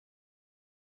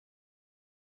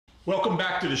Welcome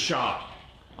back to the shop.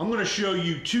 I'm going to show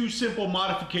you two simple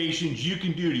modifications you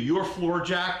can do to your floor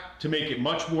jack to make it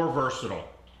much more versatile.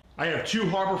 I have two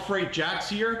Harbor Freight jacks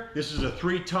here. This is a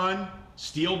 3-ton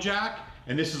steel jack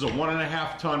and this is a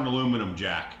 1.5-ton aluminum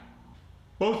jack.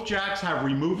 Both jacks have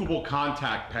removable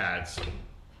contact pads,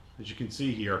 as you can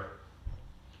see here.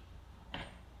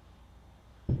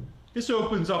 This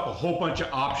opens up a whole bunch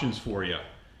of options for you.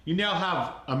 You now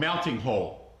have a mounting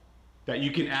hole that you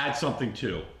can add something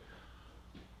to.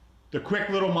 The quick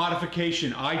little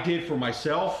modification I did for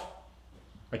myself,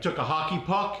 I took a hockey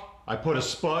puck, I put a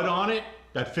spud on it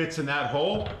that fits in that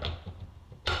hole.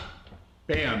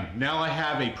 Bam, now I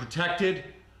have a protected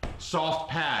soft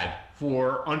pad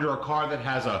for under a car that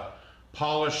has a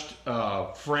polished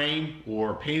frame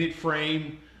or painted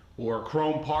frame or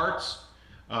chrome parts.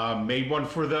 Made one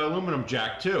for the aluminum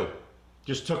jack too.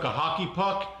 Just took a hockey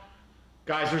puck.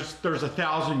 Guys, there's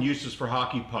 1,000 uses for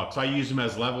hockey pucks. I use them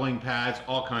as leveling pads,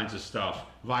 all kinds of stuff.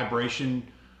 Vibration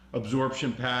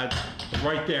absorption pads,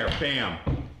 right there, bam.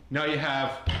 Now you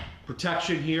have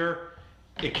protection here.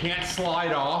 It can't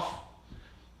slide off.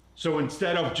 So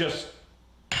instead of just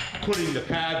putting the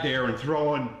pad there and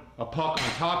throwing a puck on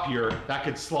top here, that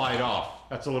could slide off.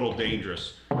 That's a little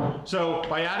dangerous. So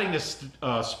by adding this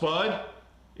spud,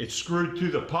 it's screwed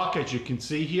through the puck, as you can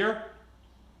see here,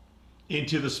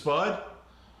 into the spud.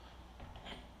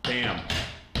 Bam.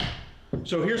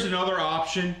 So here's another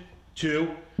option too.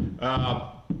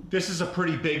 This is a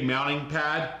pretty big mounting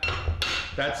pad.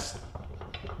 That's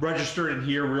registered in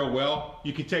here real well.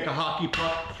 You can take a hockey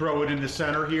puck, throw it in the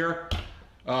center here.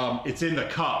 It's in the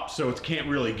cup, so it can't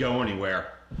really go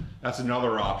anywhere. That's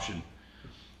another option.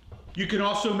 You can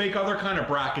also make other kind of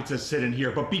brackets that sit in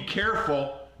here, but be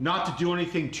careful not to do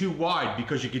anything too wide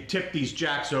because you could tip these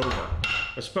jacks over,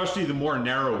 especially the more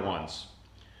narrow ones.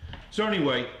 So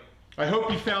anyway, I hope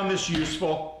you found this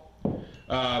useful.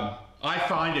 I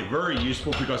find it very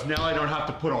useful because now I don't have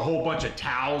to put a whole bunch of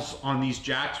towels on these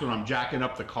jacks when I'm jacking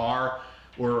up the car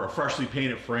or a freshly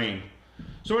painted frame.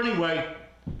 So anyway,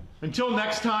 until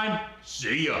next time,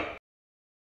 see ya.